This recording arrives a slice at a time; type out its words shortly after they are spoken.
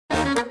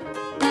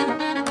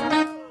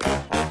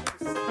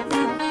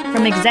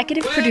From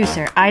executive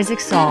producer Isaac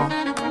Saul,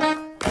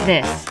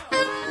 this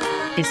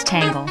is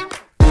Tangle.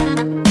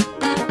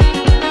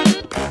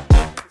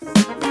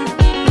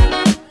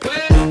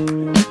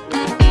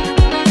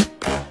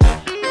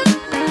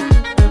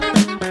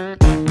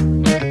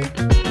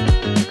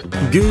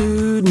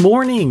 Good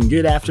morning,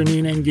 good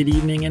afternoon, and good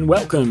evening, and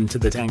welcome to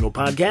the Tangle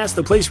Podcast,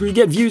 the place where you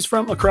get views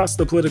from across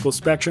the political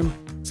spectrum,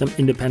 some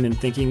independent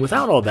thinking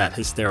without all that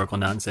hysterical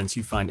nonsense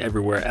you find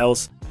everywhere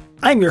else.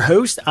 I'm your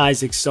host,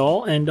 Isaac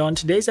Saul, and on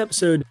today's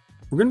episode,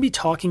 we're going to be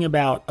talking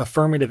about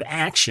affirmative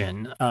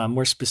action,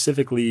 more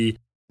specifically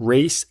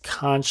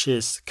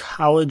race-conscious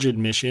college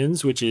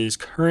admissions, which is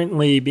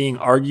currently being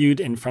argued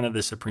in front of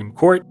the Supreme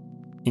Court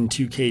in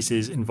two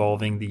cases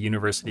involving the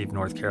University of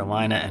North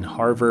Carolina and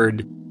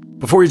Harvard.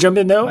 Before we jump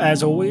in, though,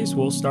 as always,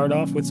 we'll start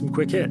off with some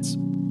quick hits.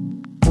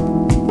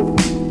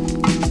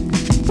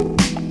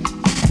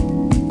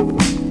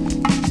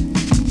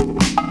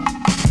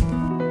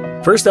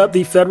 First up,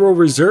 the Federal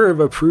Reserve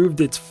approved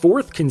its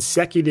fourth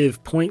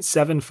consecutive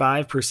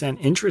 0.75%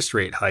 interest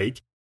rate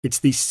hike. It's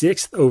the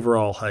sixth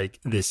overall hike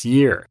this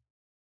year.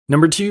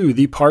 Number two,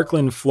 the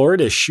Parkland,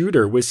 Florida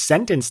shooter was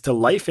sentenced to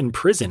life in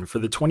prison for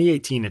the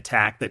 2018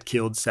 attack that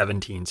killed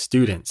 17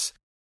 students.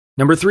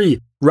 Number three,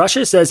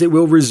 Russia says it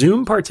will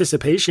resume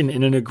participation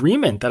in an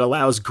agreement that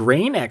allows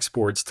grain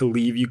exports to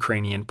leave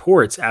Ukrainian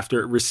ports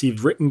after it received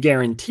written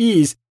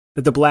guarantees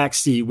that the Black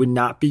Sea would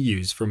not be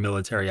used for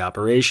military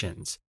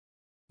operations.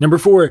 Number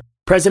four,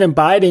 President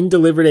Biden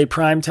delivered a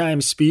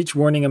primetime speech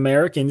warning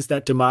Americans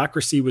that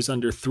democracy was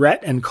under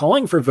threat and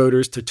calling for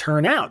voters to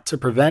turn out to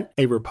prevent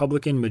a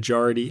Republican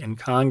majority in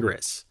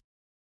Congress.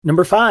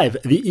 Number five,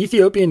 the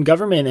Ethiopian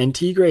government and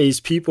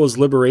Tigray's People's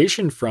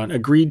Liberation Front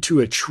agreed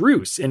to a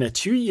truce in a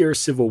 2-year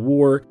civil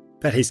war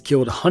that has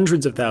killed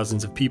hundreds of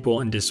thousands of people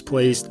and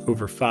displaced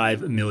over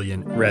 5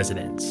 million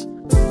residents.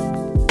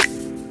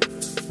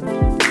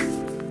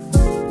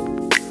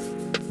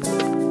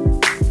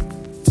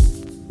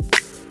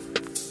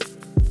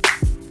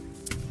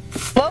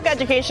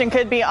 Education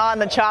could be on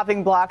the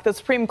chopping block. The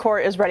Supreme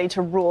Court is ready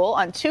to rule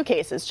on two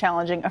cases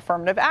challenging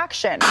affirmative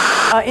action.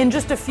 In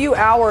just a few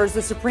hours,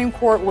 the Supreme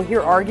Court will hear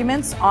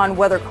arguments on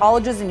whether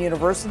colleges and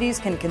universities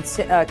can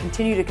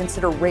continue to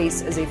consider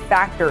race as a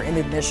factor in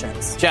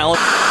admissions.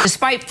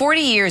 Despite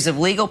 40 years of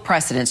legal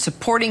precedent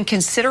supporting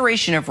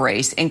consideration of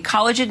race in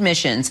college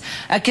admissions,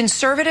 a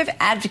conservative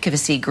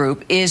advocacy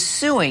group is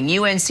suing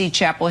UNC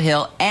Chapel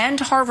Hill and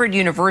Harvard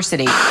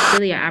University.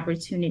 Really an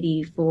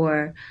opportunity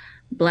for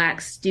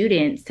Black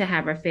students to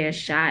have a fair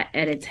shot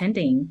at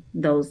attending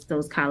those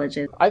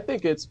colleges. I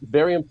think it's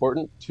very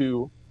important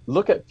to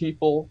look at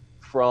people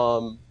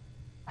from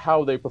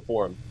how they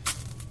perform.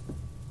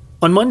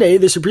 On Monday,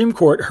 the Supreme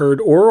Court heard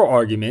oral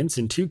arguments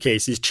in two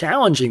cases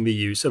challenging the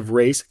use of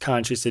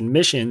race-conscious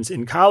admissions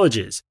in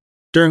colleges.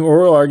 During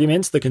oral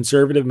arguments, the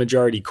conservative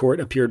majority court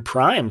appeared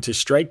primed to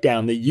strike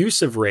down the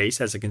use of race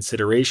as a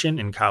consideration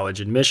in college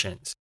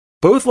admissions.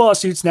 Both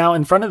lawsuits now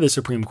in front of the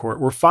Supreme Court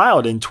were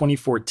filed in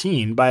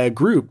 2014 by a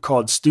group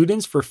called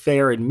Students for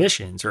Fair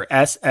Admissions, or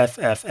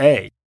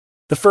SFFA.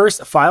 The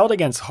first, filed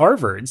against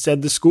Harvard,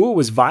 said the school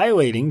was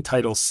violating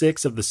Title VI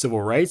of the Civil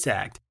Rights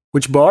Act,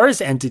 which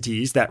bars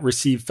entities that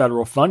receive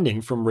federal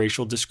funding from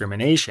racial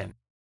discrimination.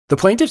 The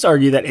plaintiffs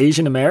argue that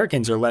Asian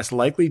Americans are less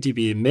likely to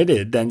be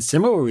admitted than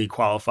similarly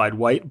qualified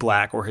white,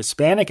 Black, or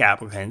Hispanic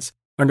applicants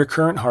under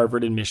current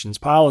Harvard admissions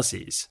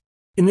policies.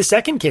 In the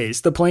second case,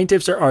 the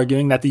plaintiffs are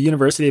arguing that the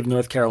University of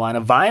North Carolina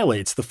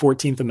violates the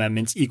 14th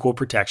Amendment's Equal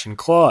Protection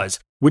Clause,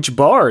 which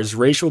bars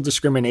racial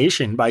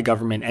discrimination by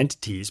government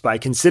entities by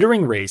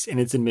considering race in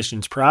its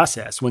admissions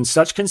process when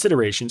such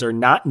considerations are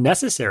not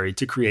necessary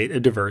to create a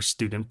diverse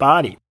student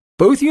body.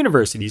 Both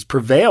universities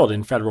prevailed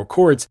in federal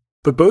courts,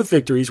 but both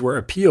victories were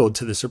appealed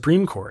to the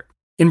Supreme Court.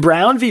 In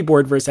Brown v.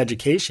 Board v.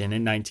 Education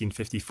in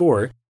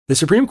 1954, the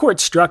Supreme Court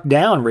struck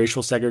down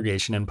racial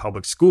segregation in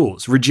public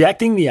schools,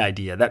 rejecting the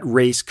idea that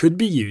race could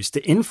be used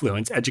to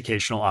influence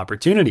educational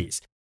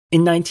opportunities.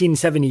 In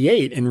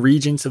 1978, in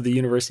Regents of the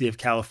University of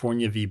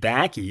California v.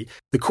 Bakke,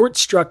 the court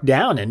struck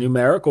down a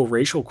numerical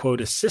racial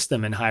quota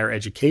system in higher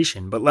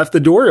education, but left the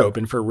door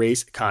open for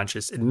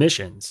race-conscious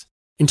admissions.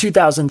 In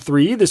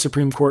 2003, the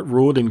Supreme Court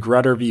ruled in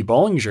Grutter v.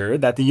 Bollinger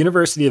that the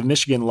University of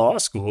Michigan Law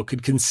School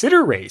could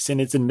consider race in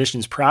its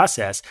admissions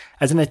process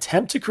as an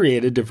attempt to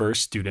create a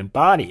diverse student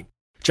body.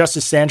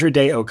 Justice Sandra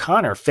Day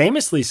O'Connor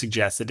famously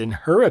suggested in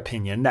her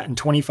opinion that in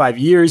 25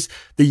 years,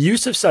 the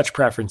use of such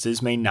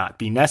preferences may not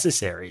be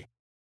necessary.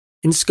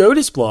 In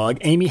SCOTUS blog,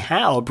 Amy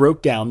Howe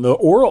broke down the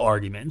oral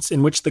arguments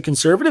in which the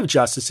conservative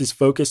justices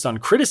focused on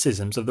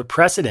criticisms of the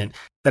precedent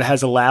that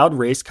has allowed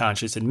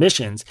race-conscious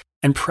admissions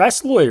and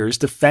pressed lawyers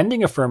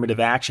defending affirmative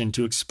action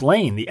to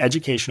explain the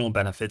educational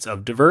benefits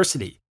of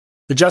diversity.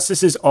 The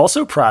justices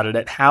also prodded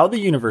at how the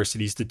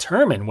universities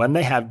determine when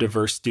they have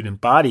diverse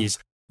student bodies,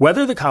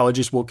 whether the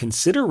colleges will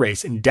consider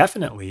race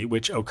indefinitely,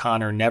 which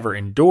O'Connor never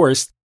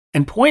endorsed,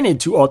 and pointed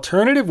to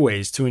alternative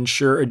ways to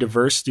ensure a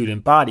diverse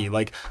student body,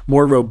 like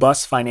more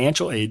robust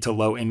financial aid to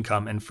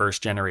low-income and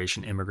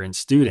first-generation immigrant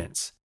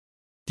students.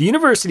 The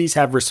universities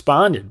have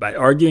responded by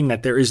arguing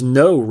that there is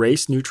no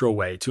race-neutral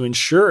way to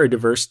ensure a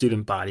diverse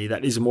student body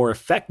that is more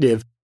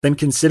effective than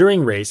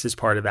considering race as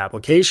part of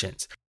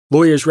applications.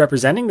 Lawyers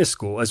representing the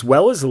school, as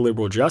well as the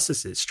liberal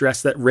justices,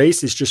 stress that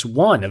race is just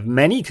one of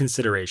many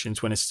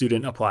considerations when a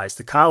student applies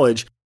to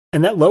college,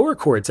 and that lower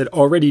courts had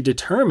already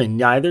determined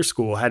neither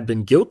school had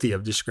been guilty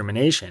of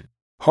discrimination.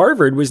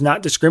 Harvard was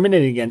not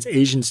discriminating against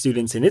Asian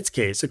students in its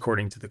case,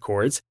 according to the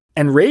courts,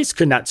 and race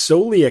could not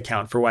solely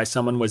account for why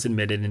someone was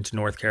admitted into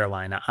North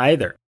Carolina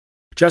either.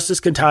 Justice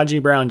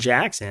Ketanji Brown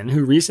Jackson,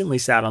 who recently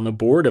sat on the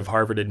board of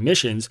Harvard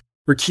admissions,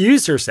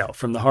 recused herself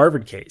from the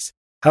Harvard case.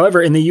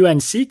 However, in the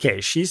UNC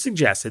case, she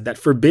suggested that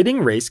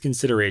forbidding race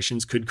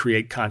considerations could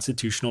create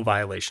constitutional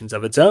violations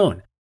of its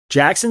own.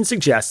 Jackson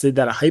suggested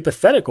that a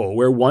hypothetical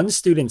where one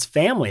student's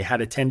family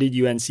had attended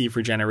UNC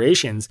for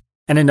generations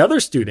and another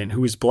student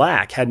who was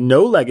Black had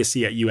no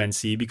legacy at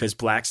UNC because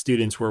Black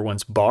students were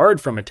once barred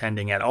from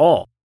attending at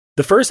all.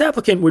 The first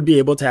applicant would be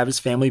able to have his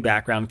family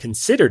background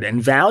considered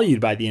and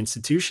valued by the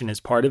institution as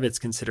part of its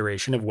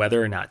consideration of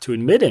whether or not to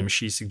admit him,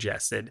 she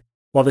suggested,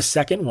 while the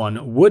second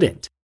one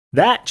wouldn't.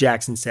 That,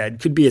 Jackson said,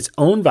 could be its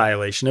own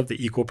violation of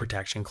the Equal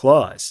Protection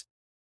Clause.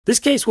 This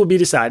case will be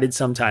decided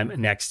sometime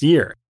next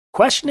year.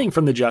 Questioning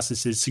from the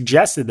justices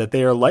suggested that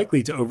they are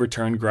likely to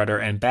overturn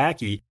Grutter and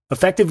Bakke,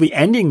 effectively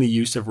ending the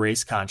use of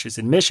race-conscious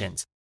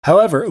admissions.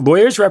 However,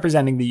 lawyers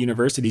representing the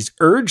universities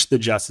urged the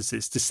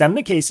justices to send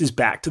the cases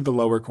back to the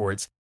lower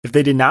courts if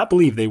they did not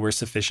believe they were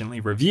sufficiently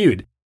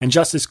reviewed, and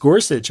Justice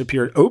Gorsuch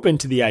appeared open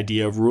to the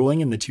idea of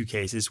ruling in the two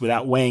cases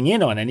without weighing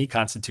in on any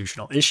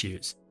constitutional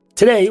issues.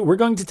 Today, we're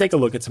going to take a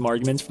look at some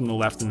arguments from the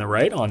left and the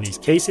right on these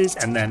cases,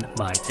 and then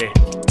my take.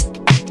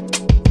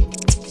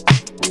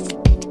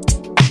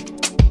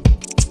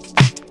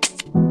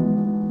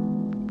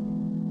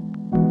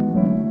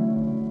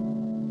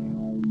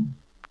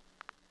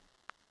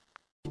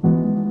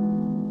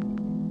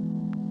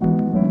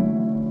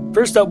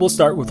 First up, we'll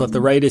start with what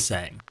the right is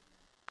saying.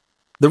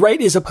 The right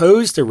is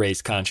opposed to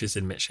race-conscious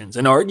admissions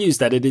and argues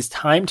that it is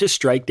time to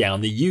strike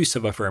down the use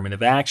of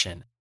affirmative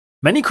action.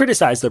 Many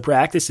criticize the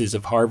practices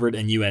of Harvard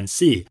and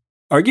UNC,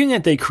 arguing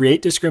that they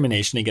create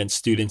discrimination against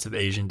students of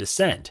Asian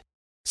descent.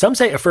 Some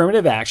say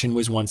affirmative action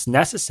was once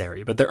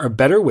necessary, but there are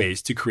better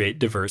ways to create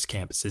diverse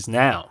campuses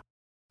now.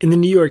 In the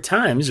New York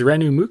Times,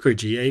 Renu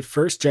Mukherjee, a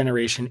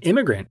first-generation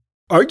immigrant,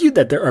 argued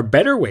that there are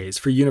better ways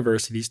for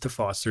universities to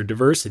foster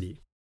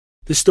diversity.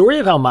 The story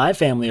of how my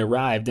family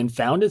arrived and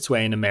found its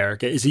way in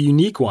America is a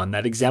unique one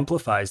that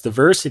exemplifies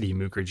diversity,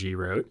 Mukherjee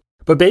wrote.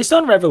 But based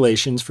on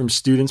revelations from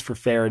Students for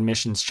Fair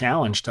Admissions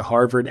Challenge to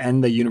Harvard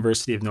and the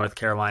University of North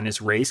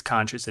Carolina's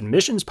race-conscious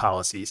admissions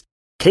policies,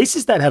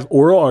 cases that have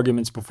oral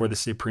arguments before the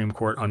Supreme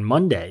Court on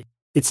Monday,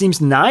 it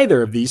seems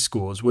neither of these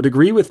schools would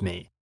agree with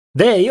me.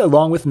 They,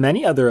 along with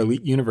many other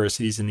elite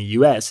universities in the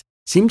U.S.,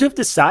 seem to have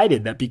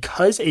decided that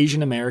because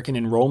Asian American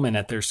enrollment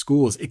at their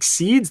schools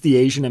exceeds the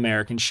Asian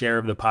American share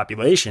of the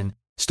population,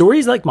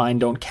 stories like mine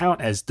don't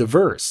count as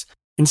diverse.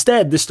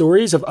 Instead, the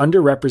stories of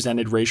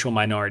underrepresented racial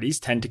minorities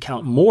tend to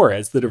count more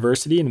as the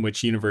diversity in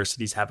which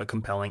universities have a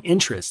compelling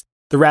interest,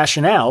 the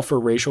rationale for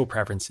racial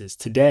preferences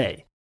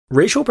today.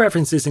 Racial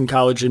preferences in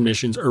college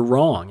admissions are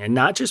wrong, and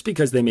not just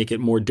because they make it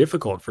more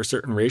difficult for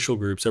certain racial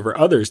groups over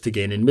others to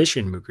gain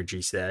admission,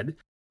 Mukherjee said.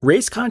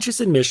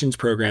 Race-conscious admissions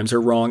programs are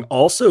wrong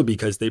also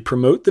because they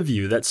promote the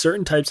view that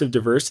certain types of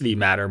diversity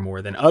matter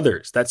more than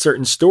others, that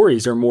certain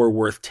stories are more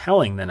worth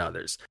telling than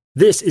others.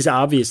 This is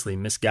obviously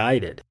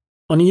misguided.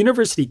 On a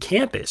university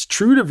campus,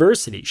 true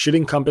diversity should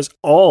encompass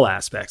all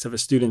aspects of a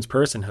student's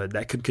personhood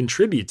that could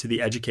contribute to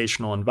the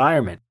educational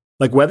environment,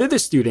 like whether the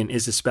student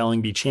is a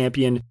spelling bee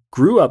champion,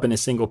 grew up in a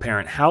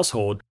single-parent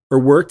household, or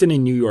worked in a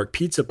New York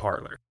pizza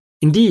parlor.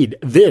 Indeed,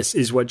 this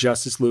is what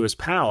Justice Lewis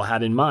Powell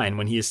had in mind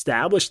when he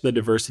established the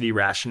diversity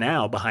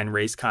rationale behind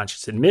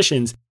race-conscious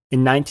admissions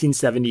in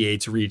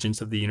 1978's Regents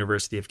of the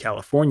University of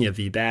California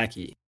v.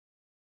 Bakke.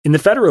 In The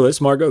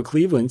Federalist, Margot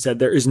Cleveland said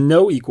there is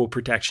no equal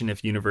protection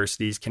if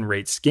universities can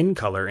rate skin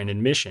color in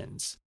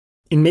admissions.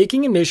 In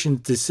making admissions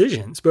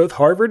decisions, both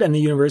Harvard and the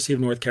University of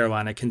North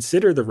Carolina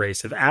consider the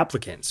race of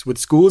applicants, with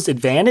schools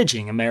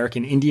advantaging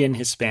American Indian,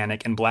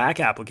 Hispanic, and Black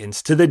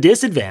applicants to the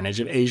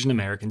disadvantage of Asian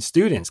American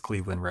students,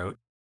 Cleveland wrote.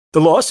 The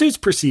lawsuits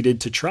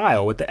proceeded to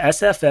trial with the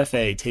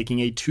SFFA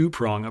taking a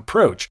two-prong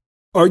approach,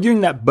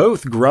 arguing that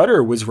both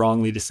Grutter was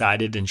wrongly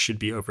decided and should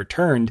be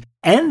overturned,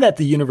 and that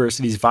the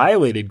universities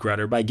violated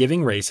Grutter by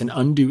giving race an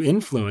undue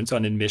influence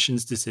on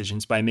admissions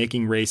decisions by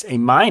making race a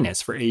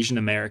minus for Asian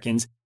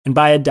Americans and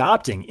by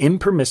adopting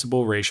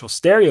impermissible racial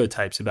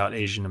stereotypes about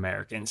Asian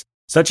Americans,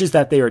 such as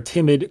that they are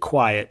timid,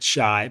 quiet,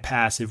 shy,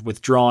 passive,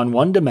 withdrawn,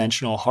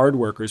 one-dimensional, hard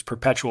workers,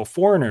 perpetual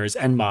foreigners,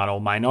 and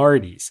model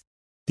minorities.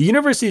 The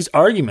university's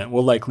argument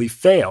will likely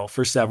fail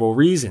for several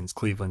reasons,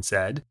 Cleveland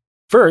said.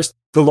 First,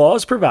 the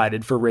laws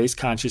provided for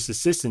race-conscious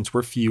assistance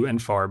were few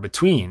and far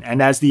between,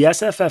 and as the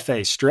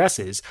SFFA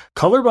stresses,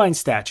 colorblind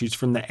statutes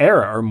from the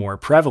era are more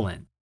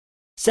prevalent.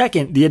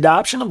 Second, the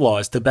adoption of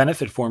laws to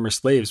benefit former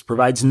slaves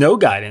provides no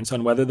guidance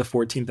on whether the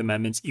 14th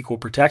Amendment's Equal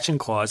Protection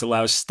Clause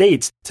allows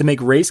states to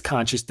make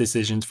race-conscious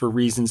decisions for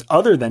reasons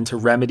other than to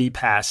remedy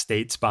past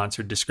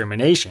state-sponsored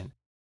discrimination.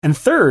 And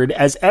third,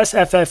 as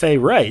SFFA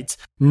writes,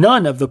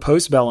 none of the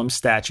postbellum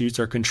statutes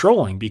are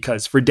controlling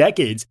because, for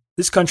decades,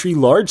 this country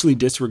largely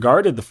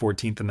disregarded the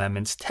 14th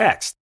Amendment's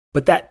text.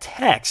 But that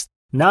text,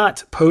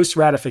 not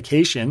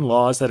post-ratification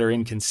laws that are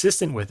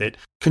inconsistent with it,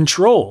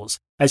 controls.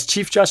 As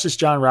Chief Justice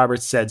John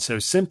Roberts said so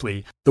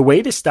simply, the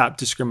way to stop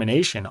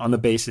discrimination on the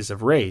basis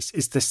of race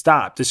is to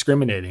stop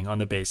discriminating on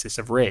the basis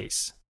of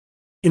race.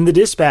 In the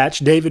Dispatch,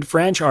 David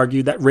French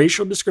argued that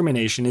racial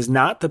discrimination is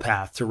not the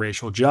path to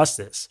racial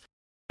justice.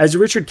 As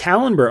Richard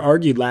Kallenberg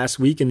argued last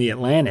week in The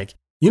Atlantic,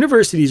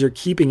 universities are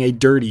keeping a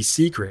dirty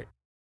secret.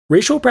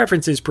 Racial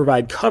preferences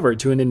provide cover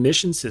to an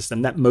admission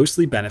system that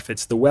mostly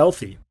benefits the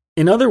wealthy.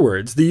 In other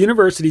words, the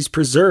universities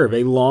preserve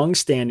a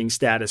long-standing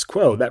status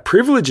quo that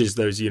privileges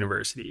those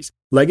universities,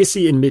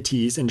 legacy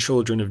admittees and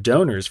children of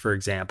donors, for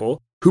example,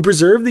 who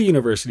preserve the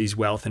university's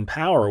wealth and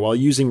power while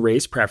using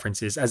race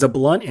preferences as a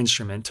blunt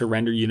instrument to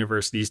render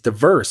universities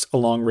diverse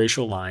along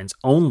racial lines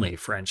only,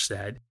 French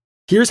said.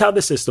 Here's how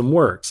the system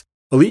works.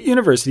 Elite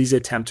universities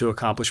attempt to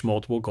accomplish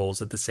multiple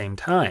goals at the same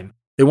time.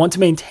 They want to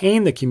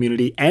maintain the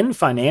community and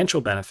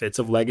financial benefits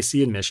of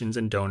legacy admissions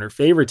and donor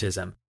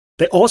favoritism.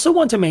 They also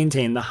want to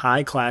maintain the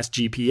high-class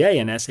GPA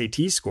and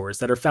SAT scores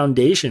that are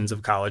foundations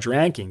of college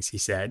rankings, he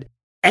said.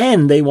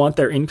 And they want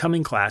their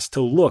incoming class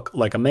to look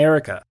like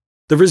America.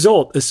 The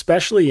result,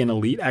 especially in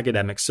elite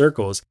academic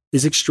circles,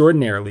 is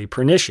extraordinarily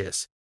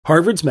pernicious.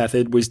 Harvard's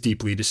method was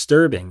deeply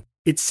disturbing.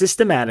 It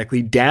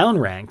systematically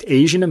downranked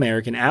Asian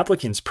American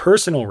applicants'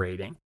 personal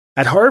rating.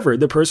 At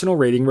Harvard, the personal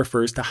rating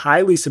refers to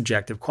highly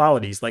subjective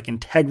qualities like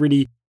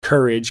integrity,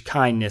 courage,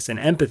 kindness, and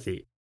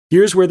empathy.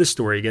 Here's where the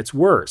story gets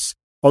worse.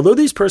 Although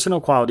these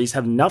personal qualities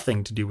have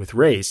nothing to do with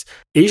race,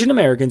 Asian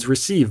Americans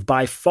receive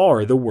by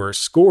far the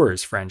worst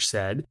scores, French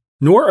said.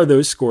 Nor are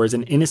those scores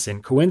an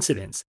innocent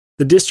coincidence.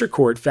 The district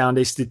court found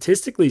a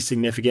statistically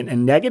significant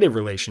and negative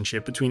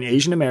relationship between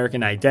Asian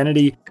American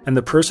identity and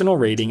the personal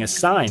rating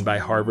assigned by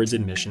Harvard's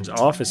admissions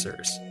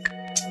officers.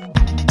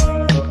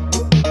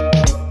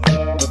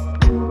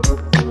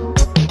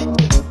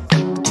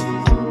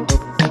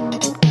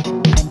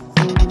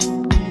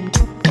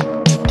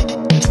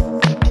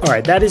 All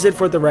right, that is it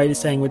for what the right is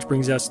saying, which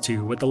brings us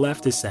to what the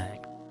left is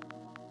saying.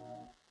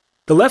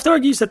 The left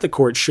argues that the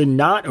court should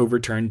not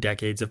overturn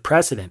decades of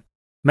precedent.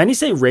 Many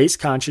say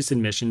race-conscious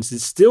admissions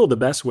is still the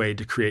best way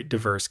to create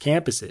diverse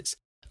campuses.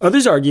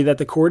 Others argue that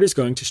the court is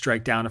going to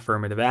strike down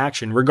affirmative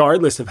action,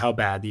 regardless of how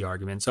bad the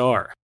arguments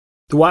are.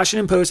 The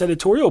Washington Post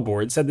editorial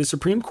board said the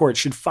Supreme Court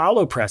should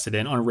follow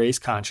precedent on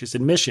race-conscious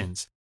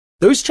admissions.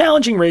 Those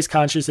challenging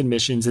race-conscious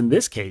admissions in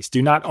this case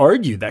do not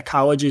argue that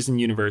colleges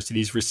and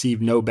universities receive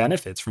no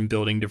benefits from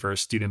building diverse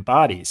student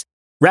bodies.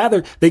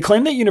 Rather, they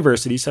claim that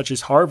universities such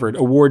as Harvard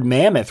award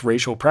mammoth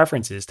racial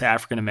preferences to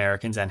African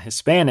Americans and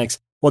Hispanics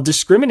while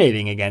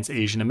discriminating against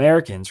Asian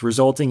Americans,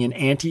 resulting in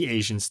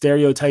anti-Asian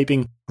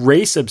stereotyping,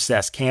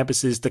 race-obsessed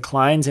campuses,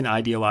 declines in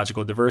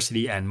ideological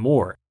diversity, and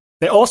more.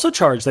 They also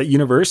charge that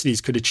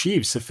universities could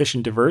achieve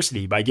sufficient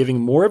diversity by giving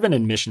more of an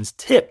admissions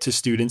tip to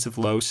students of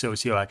low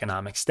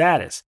socioeconomic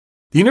status.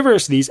 The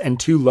universities and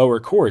two lower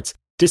courts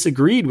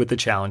disagreed with the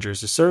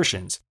challengers'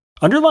 assertions.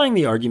 Underlying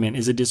the argument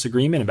is a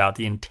disagreement about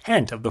the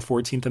intent of the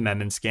 14th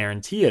Amendment's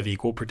guarantee of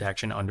equal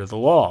protection under the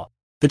law.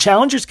 The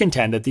challengers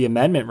contend that the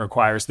amendment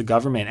requires the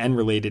government and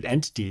related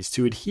entities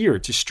to adhere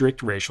to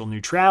strict racial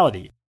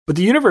neutrality, but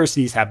the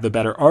universities have the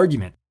better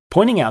argument,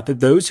 pointing out that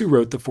those who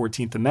wrote the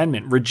 14th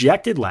Amendment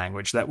rejected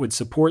language that would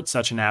support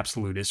such an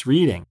absolutist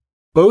reading.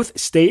 Both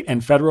state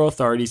and federal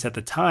authorities at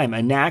the time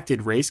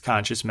enacted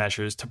race-conscious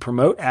measures to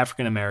promote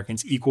African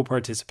Americans' equal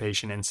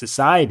participation in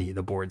society,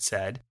 the board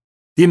said.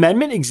 The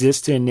amendment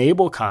exists to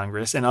enable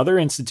Congress and other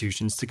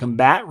institutions to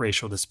combat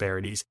racial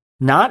disparities,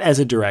 not as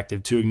a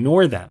directive to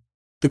ignore them.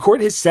 The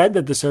court has said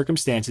that the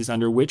circumstances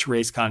under which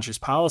race-conscious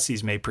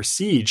policies may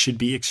proceed should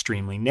be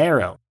extremely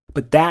narrow,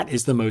 but that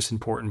is the most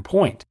important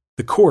point.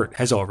 The court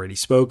has already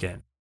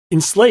spoken. In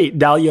Slate,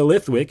 Dahlia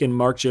Lithwick and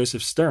Mark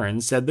Joseph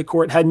Stern said the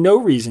court had no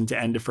reason to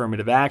end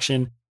affirmative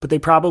action, but they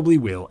probably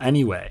will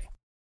anyway.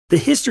 The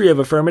history of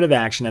affirmative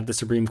action at the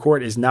Supreme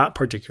Court is not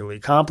particularly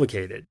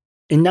complicated.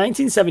 In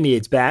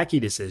 1978's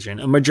Bakke decision,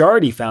 a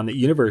majority found that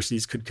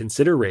universities could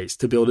consider race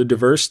to build a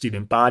diverse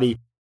student body,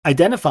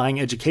 identifying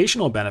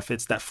educational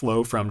benefits that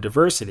flow from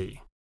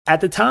diversity.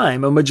 At the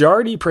time, a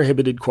majority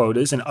prohibited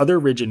quotas and other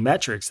rigid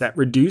metrics that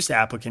reduced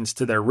applicants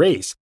to their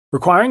race,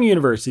 requiring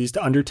universities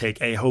to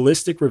undertake a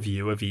holistic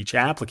review of each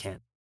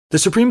applicant. The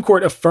Supreme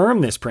Court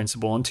affirmed this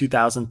principle in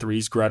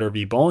 2003's Grutter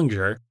v.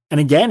 Bollinger and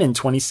again in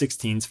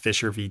 2016's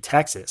Fisher v.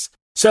 Texas.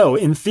 So,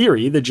 in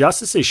theory, the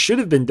justices should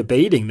have been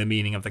debating the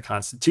meaning of the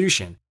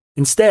Constitution.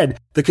 Instead,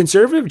 the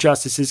conservative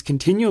justices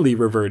continually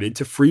reverted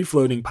to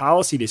free-floating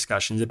policy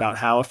discussions about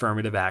how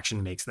affirmative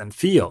action makes them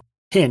feel.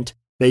 Hint,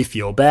 they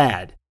feel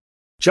bad.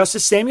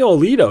 Justice Samuel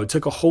Alito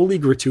took a wholly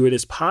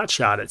gratuitous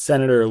potshot at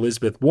Senator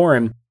Elizabeth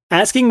Warren,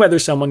 asking whether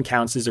someone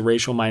counts as a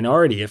racial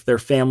minority if their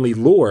family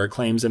lore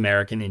claims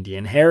American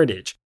Indian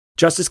heritage.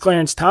 Justice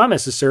Clarence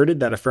Thomas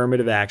asserted that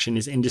affirmative action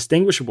is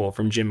indistinguishable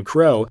from Jim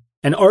Crow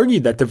and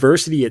argued that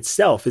diversity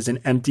itself is an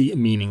empty,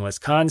 meaningless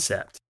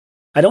concept.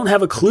 I don't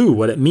have a clue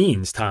what it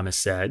means, Thomas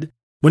said.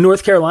 When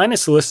North Carolina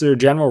Solicitor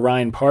General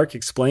Ryan Park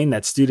explained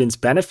that students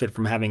benefit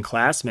from having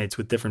classmates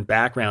with different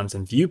backgrounds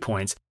and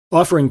viewpoints,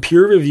 offering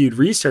peer-reviewed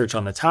research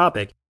on the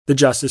topic, the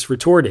justice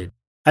retorted,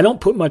 "I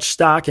don't put much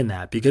stock in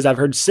that because I've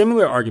heard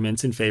similar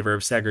arguments in favor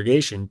of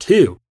segregation,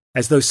 too,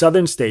 as though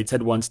Southern states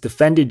had once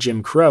defended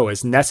Jim Crow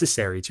as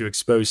necessary to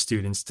expose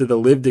students to the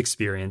lived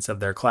experience of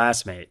their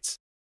classmates."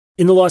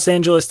 In the Los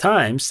Angeles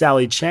Times,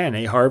 Sally Chen,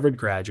 a Harvard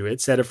graduate,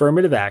 said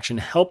affirmative action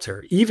helped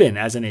her, even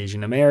as an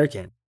Asian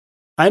American.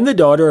 "I'm the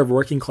daughter of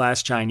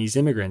working-class Chinese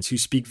immigrants who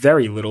speak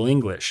very little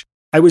English.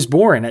 I was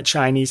born at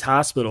Chinese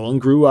Hospital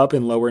and grew up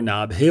in Lower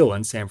Nob Hill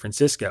in San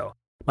Francisco.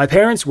 My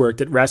parents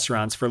worked at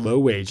restaurants for low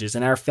wages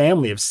and our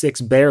family of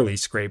 6 barely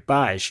scraped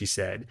by," she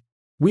said.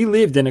 "We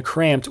lived in a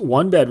cramped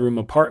one-bedroom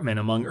apartment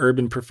among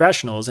urban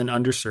professionals in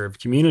underserved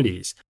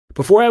communities.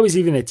 Before I was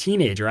even a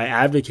teenager, I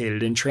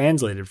advocated and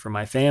translated for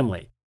my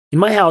family. In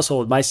my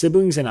household, my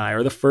siblings and I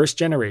are the first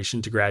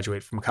generation to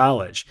graduate from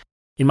college.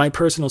 In my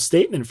personal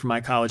statement for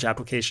my college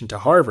application to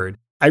Harvard,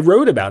 I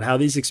wrote about how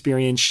these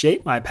experiences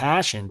shaped my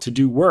passion to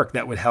do work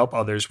that would help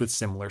others with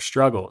similar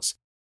struggles.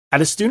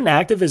 At a student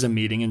activism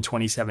meeting in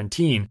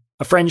 2017,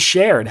 a friend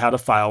shared how to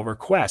file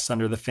requests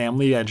under the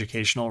Family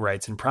Educational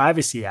Rights and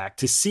Privacy Act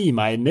to see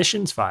my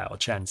admissions file,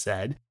 Chen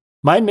said.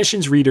 My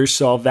admissions readers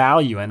saw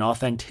value and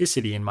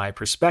authenticity in my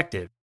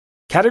perspective.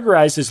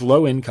 Categorized as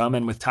low-income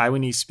and with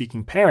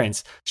Taiwanese-speaking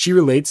parents, she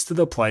relates to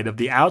the plight of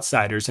the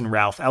outsiders in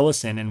Ralph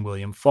Ellison and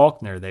William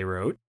Faulkner, they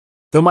wrote.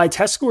 Though my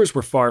test scores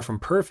were far from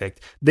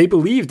perfect, they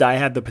believed I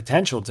had the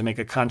potential to make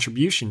a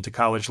contribution to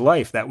college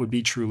life that would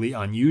be truly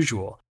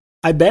unusual.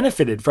 I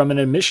benefited from an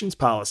admissions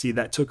policy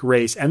that took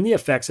race and the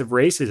effects of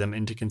racism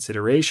into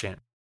consideration.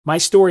 My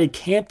story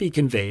can't be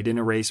conveyed in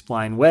a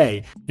race-blind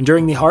way, and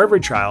during the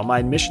Harvard trial, my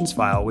admissions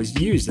file was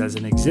used as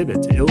an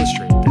exhibit to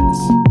illustrate this."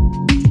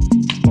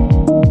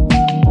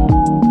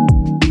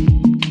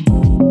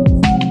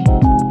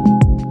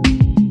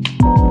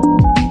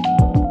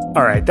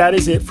 All right, that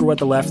is it for what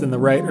the left and the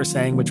right are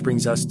saying, which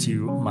brings us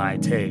to my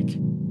take.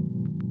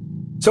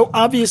 So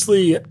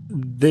obviously,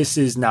 this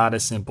is not a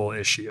simple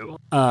issue.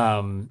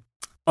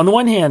 On the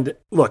one hand,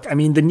 look, I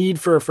mean, the need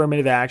for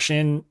affirmative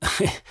action,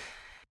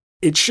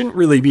 it shouldn't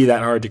really be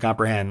that hard to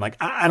comprehend. Like,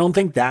 I don't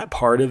think that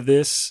part of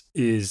this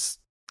is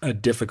a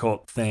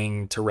difficult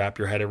thing to wrap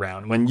your head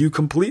around. When you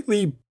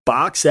completely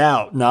box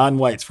out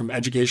non-whites from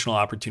educational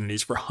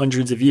opportunities for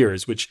hundreds of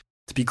years, which,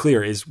 to be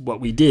clear, is what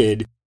we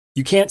did,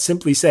 you can't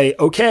simply say,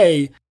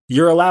 okay,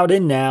 you're allowed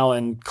in now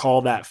and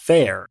call that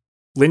fair.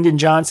 Lyndon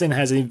Johnson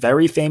has a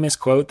very famous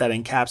quote that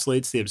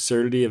encapsulates the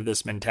absurdity of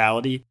this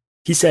mentality.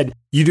 He said,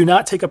 "You do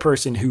not take a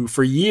person who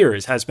for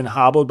years has been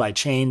hobbled by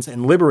chains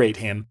and liberate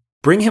him,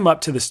 bring him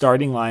up to the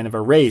starting line of a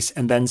race,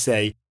 and then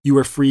say, you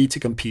are free to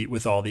compete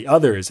with all the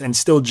others, and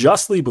still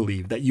justly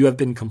believe that you have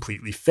been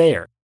completely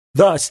fair.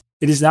 Thus,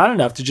 it is not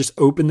enough to just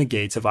open the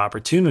gates of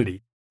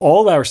opportunity.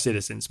 All our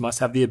citizens must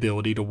have the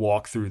ability to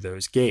walk through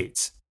those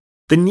gates."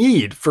 The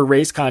need for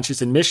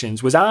race-conscious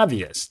admissions was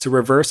obvious. To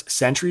reverse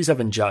centuries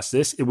of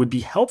injustice, it would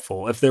be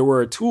helpful if there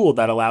were a tool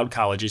that allowed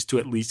colleges to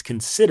at least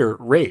consider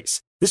race.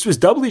 This was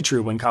doubly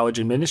true when college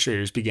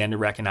administrators began to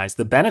recognize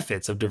the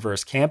benefits of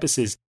diverse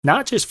campuses,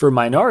 not just for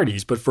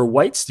minorities, but for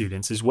white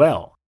students as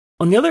well.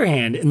 On the other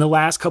hand, in the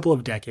last couple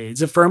of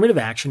decades, affirmative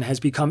action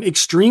has become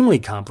extremely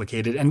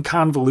complicated and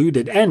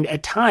convoluted and,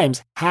 at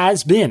times,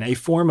 has been a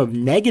form of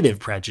negative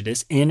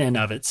prejudice in and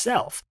of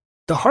itself.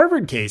 The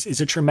Harvard case is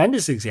a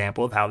tremendous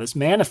example of how this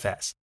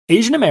manifests.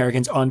 Asian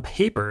Americans on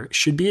paper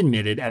should be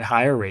admitted at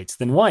higher rates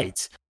than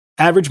whites.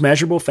 Average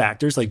measurable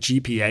factors like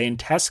GPA and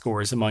test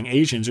scores among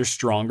Asians are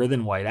stronger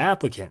than white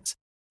applicants.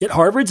 Yet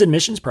Harvard's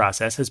admissions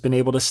process has been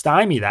able to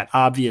stymie that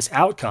obvious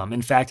outcome.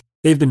 In fact,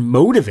 they've been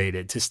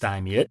motivated to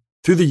stymie it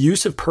through the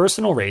use of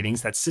personal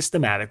ratings that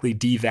systematically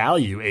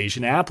devalue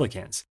Asian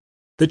applicants.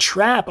 The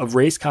trap of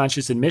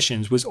race-conscious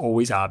admissions was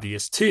always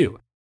obvious too.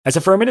 As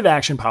affirmative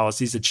action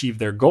policies achieved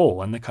their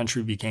goal and the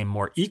country became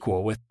more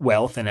equal with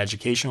wealth and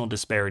educational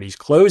disparities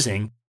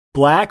closing,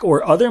 Black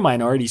or other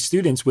minority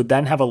students would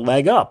then have a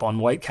leg up on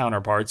white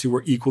counterparts who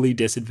were equally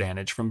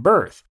disadvantaged from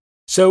birth.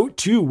 So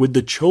too would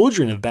the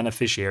children of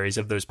beneficiaries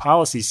of those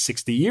policies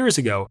 60 years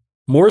ago,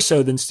 more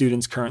so than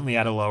students currently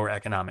at a lower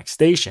economic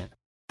station.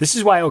 This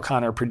is why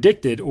O'Connor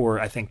predicted, or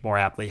I think more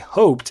aptly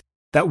hoped,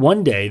 that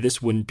one day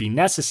this wouldn't be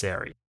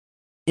necessary.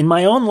 In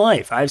my own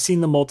life, I've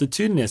seen the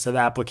multitudinous of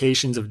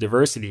applications of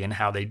diversity and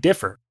how they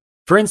differ.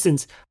 For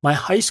instance, my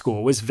high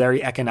school was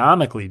very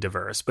economically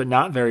diverse, but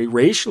not very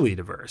racially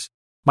diverse.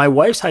 My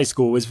wife's high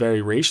school was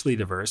very racially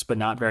diverse, but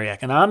not very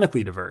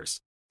economically diverse.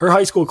 Her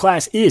high school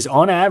class is,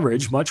 on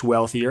average, much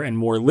wealthier and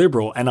more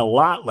liberal and a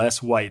lot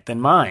less white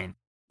than mine.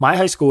 My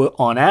high school,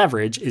 on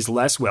average, is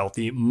less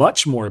wealthy,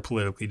 much more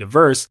politically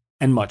diverse,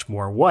 and much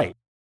more white.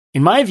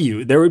 In my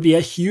view, there would be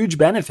a huge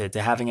benefit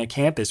to having a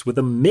campus with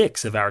a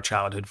mix of our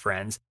childhood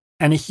friends,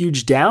 and a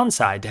huge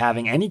downside to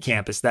having any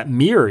campus that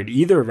mirrored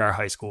either of our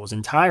high schools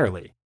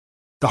entirely.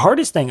 The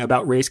hardest thing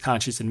about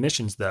race-conscious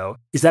admissions, though,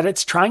 is that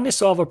it's trying to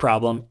solve a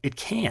problem it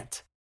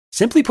can't.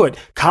 Simply put,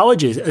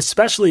 colleges,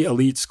 especially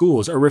elite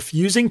schools, are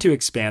refusing to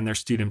expand their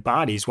student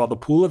bodies while the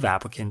pool of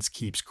applicants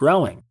keeps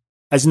growing.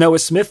 As Noah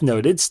Smith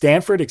noted,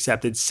 Stanford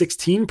accepted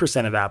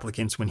 16% of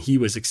applicants when he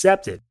was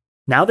accepted.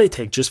 Now they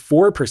take just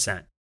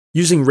 4%.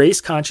 Using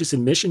race-conscious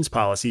admissions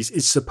policies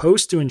is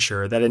supposed to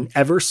ensure that an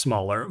ever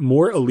smaller,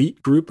 more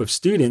elite group of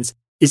students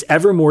is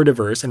ever more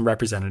diverse and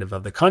representative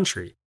of the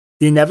country.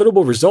 The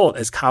inevitable result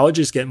as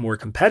colleges get more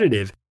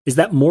competitive is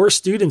that more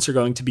students are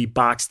going to be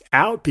boxed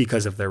out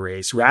because of their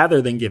race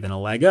rather than given a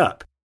leg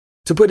up.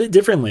 To put it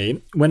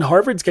differently, when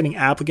Harvard's getting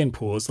applicant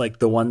pools like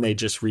the one they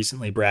just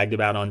recently bragged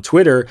about on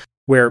Twitter,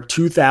 where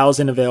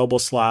 2,000 available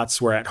slots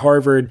were at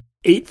Harvard,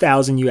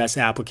 8,000 U.S.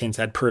 applicants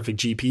had perfect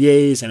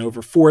GPAs, and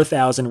over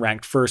 4,000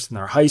 ranked first in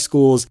their high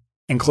schools,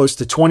 and close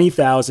to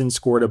 20,000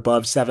 scored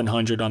above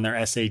 700 on their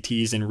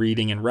SATs in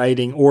reading and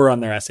writing or on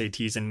their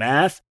SATs in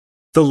math.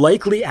 The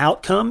likely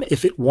outcome,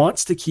 if it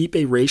wants to keep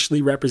a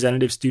racially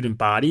representative student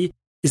body,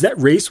 is that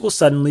race will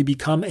suddenly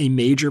become a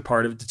major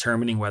part of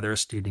determining whether a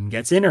student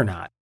gets in or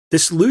not. The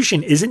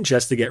solution isn't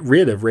just to get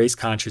rid of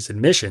race-conscious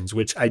admissions,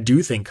 which I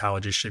do think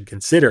colleges should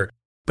consider,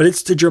 but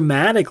it's to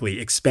dramatically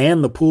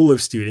expand the pool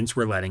of students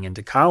we're letting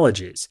into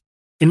colleges.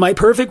 In my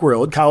perfect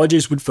world,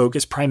 colleges would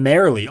focus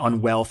primarily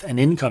on wealth and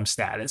income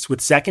status,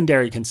 with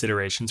secondary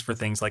considerations for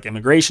things like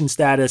immigration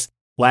status,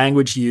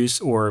 language use,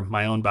 or,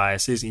 my own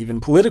biases,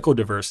 even political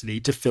diversity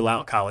to fill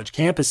out college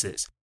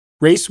campuses.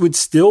 Race would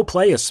still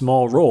play a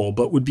small role,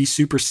 but would be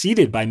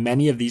superseded by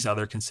many of these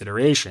other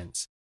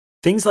considerations.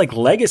 Things like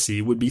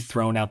legacy would be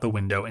thrown out the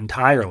window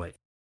entirely.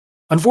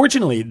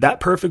 Unfortunately, that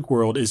perfect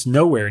world is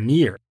nowhere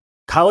near.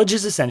 College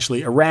is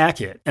essentially a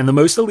racket, and the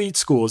most elite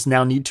schools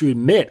now need to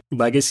admit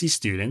legacy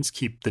students,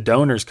 keep the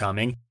donors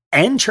coming,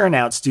 and churn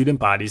out student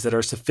bodies that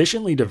are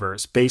sufficiently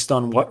diverse based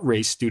on what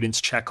race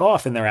students check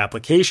off in their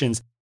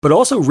applications, but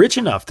also rich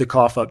enough to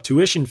cough up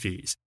tuition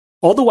fees.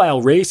 All the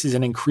while, race is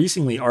an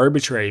increasingly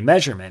arbitrary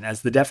measurement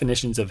as the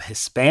definitions of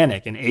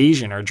Hispanic and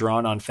Asian are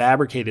drawn on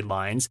fabricated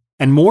lines,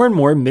 and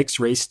more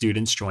mixed-race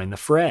students join the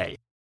fray.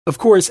 Of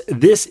course,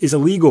 this is a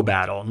legal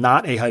battle,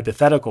 not a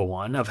hypothetical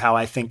one, of how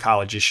I think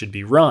colleges should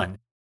be run.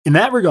 In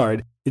that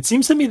regard, it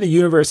seems to me the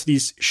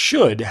universities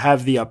should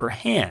have the upper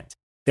hand.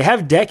 They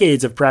have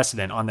decades of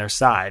precedent on their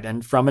side,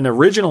 and from an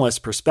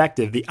originalist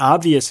perspective, the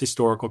obvious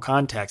historical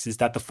context is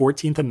that the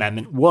 14th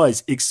Amendment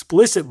was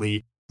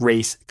explicitly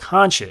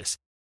race-conscious.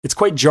 It's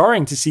quite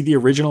jarring to see the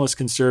originalist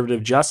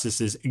conservative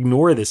justices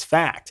ignore this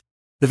fact.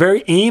 The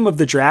very aim of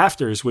the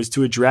drafters was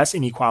to address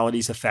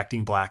inequalities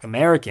affecting Black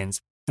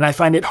Americans, and I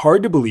find it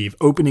hard to believe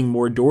opening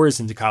more doors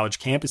into college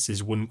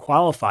campuses wouldn't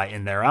qualify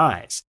in their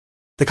eyes.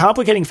 The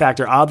complicating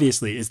factor,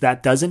 obviously, is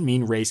that doesn't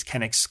mean race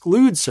can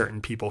exclude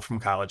certain people from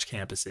college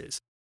campuses.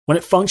 When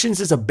it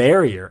functions as a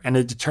barrier and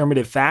a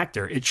determinative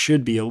factor, it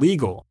should be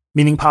illegal,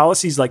 meaning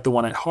policies like the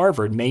one at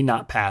Harvard may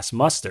not pass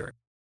muster.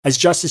 As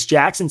Justice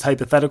Jackson's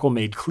hypothetical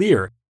made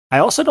clear, I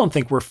also don't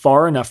think we're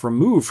far enough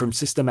removed from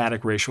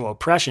systematic racial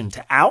oppression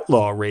to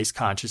outlaw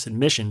race-conscious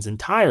admissions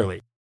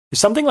entirely. If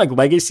something like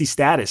legacy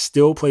status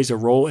still plays a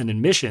role in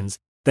admissions,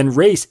 then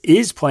race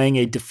is playing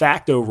a de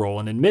facto role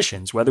in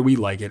admissions, whether we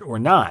like it or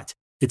not.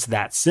 It's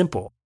that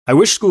simple. I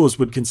wish schools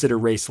would consider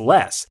race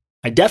less.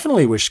 I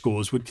definitely wish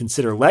schools would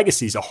consider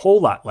legacies a whole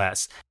lot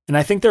less, and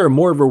I think there are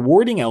more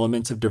rewarding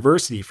elements of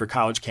diversity for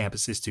college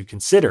campuses to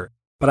consider,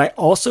 but I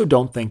also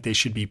don't think they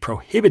should be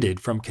prohibited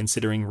from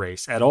considering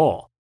race at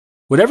all.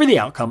 Whatever the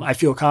outcome, I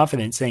feel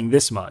confident saying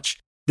this much.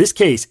 This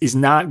case is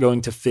not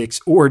going to fix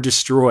or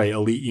destroy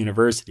elite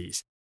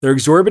universities. Their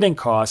exorbitant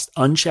cost,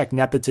 unchecked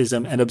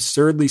nepotism, and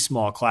absurdly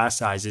small class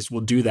sizes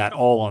will do that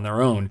all on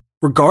their own,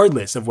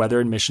 regardless of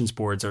whether admissions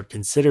boards are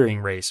considering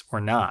race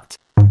or not.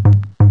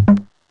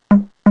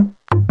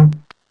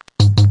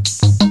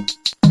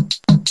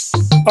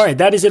 All right,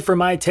 that is it for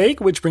my take,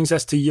 which brings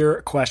us to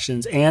your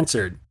questions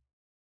answered.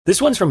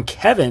 This one's from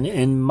Kevin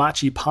in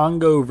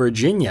Machipongo,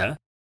 Virginia.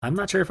 I'm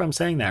not sure if I'm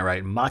saying that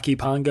right.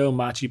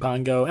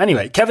 Machipongo.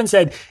 Anyway, Kevin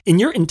said, in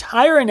your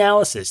entire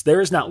analysis, there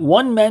is not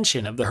one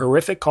mention of the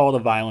horrific call to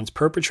violence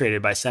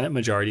perpetrated by Senate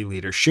Majority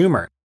Leader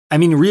Schumer. I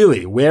mean,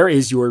 really, where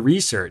is your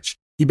research?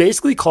 He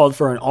basically called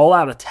for an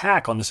all-out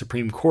attack on the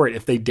Supreme Court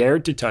if they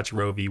dared to touch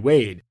Roe v.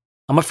 Wade.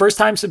 I'm a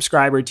first-time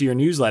subscriber to your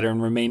newsletter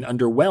and remain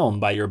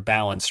underwhelmed by your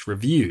balanced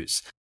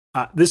reviews.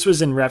 This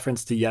was in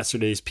reference to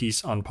yesterday's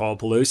piece on Paul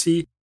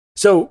Pelosi.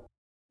 So,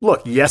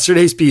 look,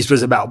 yesterday's piece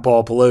was about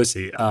Paul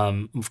Pelosi.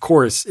 Of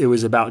course, it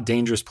was about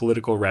dangerous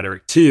political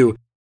rhetoric too.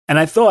 And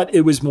I thought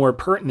it was more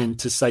pertinent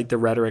to cite the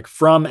rhetoric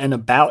from and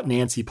about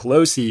Nancy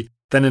Pelosi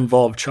than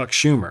involve Chuck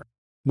Schumer.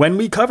 When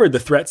we covered the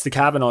threats to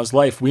Kavanaugh's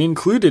life, we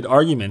included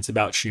arguments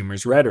about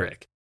Schumer's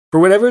rhetoric. For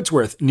whatever it's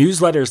worth,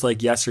 newsletters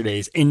like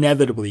yesterday's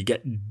inevitably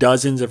get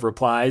dozens of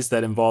replies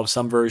that involve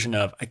some version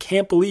of, I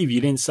can't believe you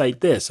didn't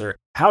cite this, or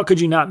how could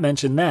you not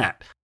mention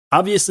that?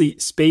 Obviously,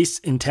 space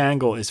in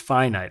Tangle is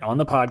finite on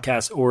the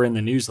podcast or in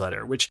the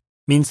newsletter, which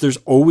means there's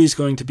always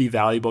going to be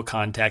valuable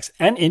context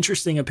and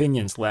interesting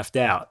opinions left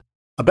out.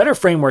 A better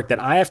framework that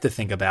I have to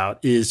think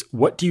about is,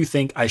 what do you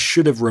think I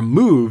should have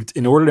removed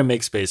in order to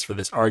make space for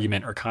this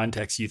argument or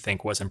context you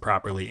think wasn't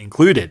properly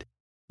included?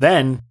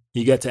 Then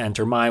you get to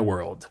enter my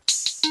world.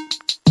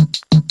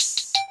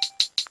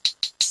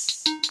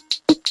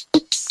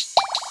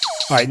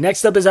 All right,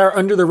 next up is our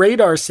Under the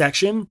Radar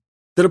section.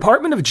 The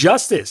Department of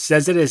Justice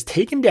says it has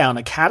taken down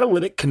a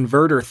catalytic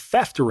converter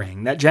theft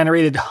ring that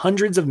generated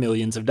hundreds of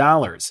millions of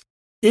dollars.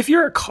 If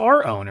you're a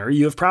car owner,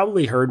 you have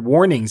probably heard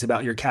warnings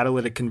about your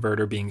catalytic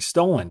converter being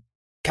stolen.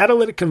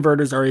 Catalytic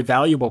converters are a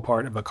valuable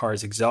part of a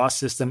car's exhaust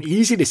system,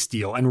 easy to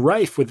steal, and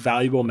rife with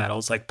valuable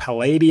metals like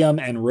palladium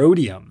and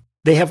rhodium.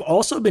 They have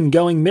also been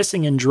going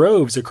missing in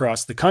droves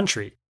across the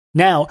country.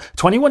 Now,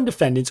 21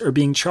 defendants are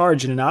being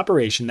charged in an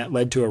operation that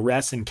led to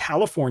arrests in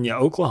California,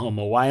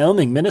 Oklahoma,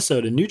 Wyoming,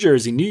 Minnesota, New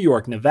Jersey, New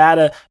York,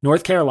 Nevada,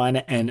 North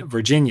Carolina, and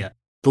Virginia.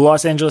 The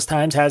Los Angeles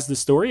Times has the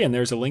story, and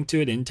there's a link to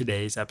it in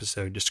today's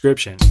episode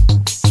description.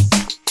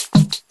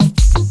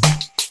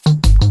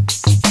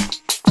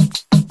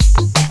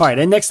 All right,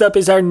 and next up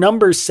is our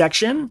numbers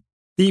section.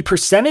 The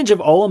percentage of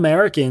all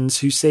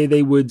Americans who say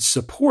they would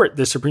support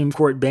the Supreme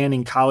Court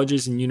banning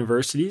colleges and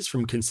universities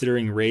from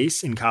considering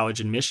race in college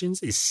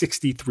admissions is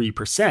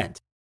 63%.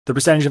 The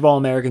percentage of all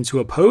Americans who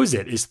oppose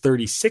it is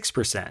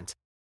 36%.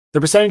 The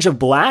percentage of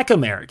Black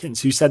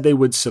Americans who said they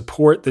would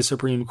support the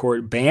Supreme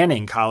Court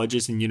banning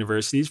colleges and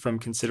universities from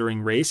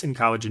considering race in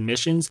college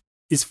admissions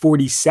is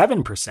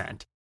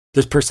 47%.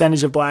 The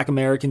percentage of Black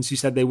Americans who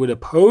said they would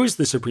oppose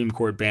the Supreme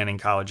Court banning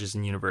colleges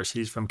and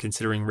universities from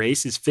considering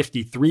race is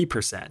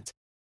 53%.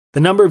 The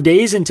number of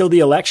days until the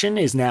election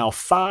is now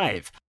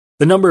 5.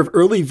 The number of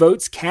early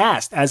votes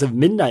cast as of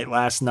midnight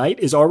last night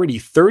is already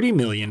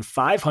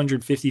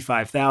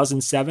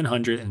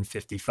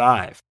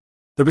 30,555,755.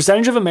 The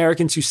percentage of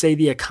Americans who say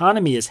the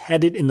economy is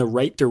headed in the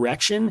right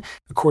direction,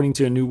 according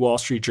to a new Wall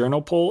Street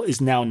Journal poll,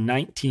 is now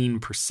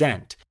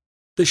 19%.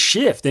 The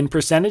shift in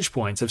percentage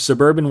points of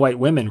suburban white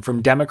women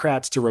from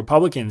Democrats to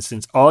Republicans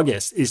since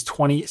August is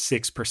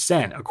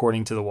 26%,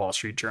 according to the Wall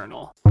Street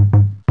Journal.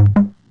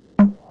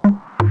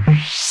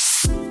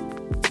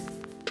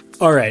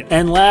 All right,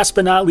 and last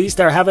but not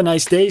least, our Have a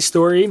Nice Day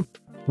story.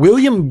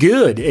 William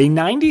Good, a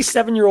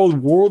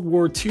 97-year-old World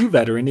War II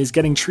veteran, is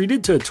getting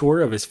treated to a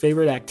tour of his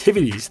favorite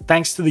activities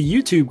thanks to the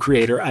YouTube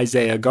creator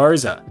Isaiah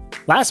Garza.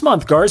 Last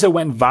month, Garza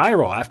went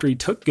viral after he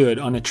took Good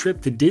on a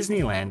trip to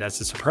Disneyland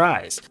as a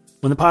surprise.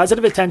 When the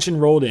positive attention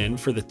rolled in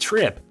for the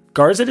trip,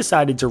 Garza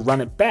decided to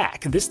run it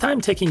back, this time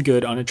taking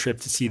Good on a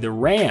trip to see the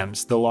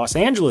Rams, the Los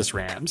Angeles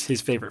Rams,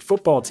 his favorite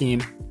football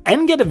team,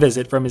 and get a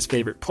visit from his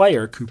favorite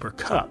player, Cooper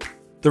Kupp.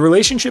 The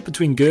relationship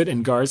between Good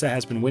and Garza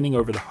has been winning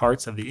over the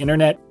hearts of the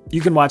internet.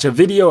 You can watch a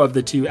video of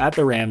the two at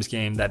the Rams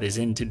game that is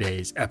in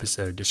today's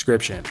episode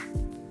description.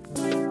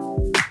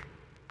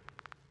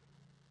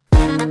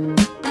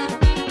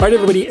 All right,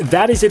 everybody,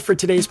 that is it for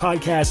today's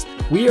podcast.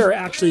 We are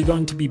actually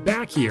going to be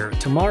back here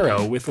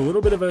tomorrow with a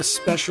little bit of a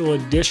special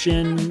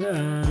edition.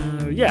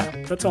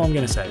 That's all I'm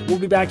going to say. We'll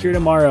be back here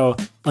tomorrow,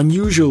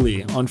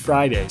 unusually on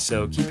Friday,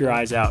 so keep your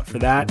eyes out for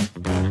that.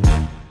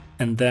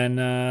 And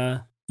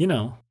then,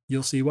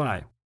 you'll see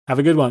why. Have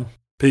a good one.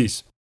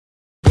 Peace.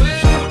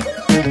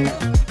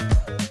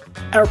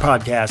 Our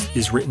podcast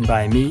is written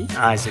by me,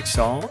 Isaac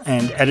Saul,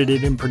 and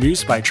edited and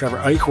produced by Trevor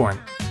Eichhorn.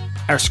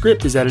 Our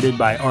script is edited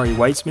by Ari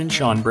Weitzman,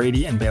 Sean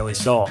Brady, and Bailey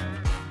Saul.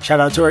 Shout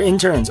out to our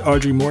interns,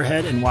 Audrey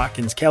Moorhead and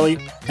Watkins Kelly,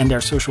 and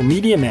our social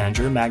media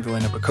manager,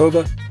 Magdalena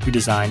Bokova, who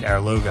designed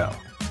our logo.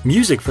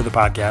 Music for the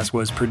podcast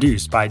was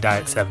produced by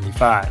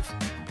Diet75.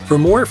 For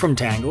more from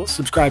Tangle,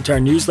 subscribe to our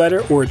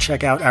newsletter or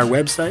check out our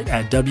website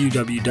at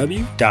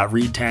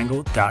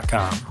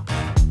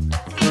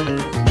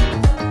www.readtangle.com.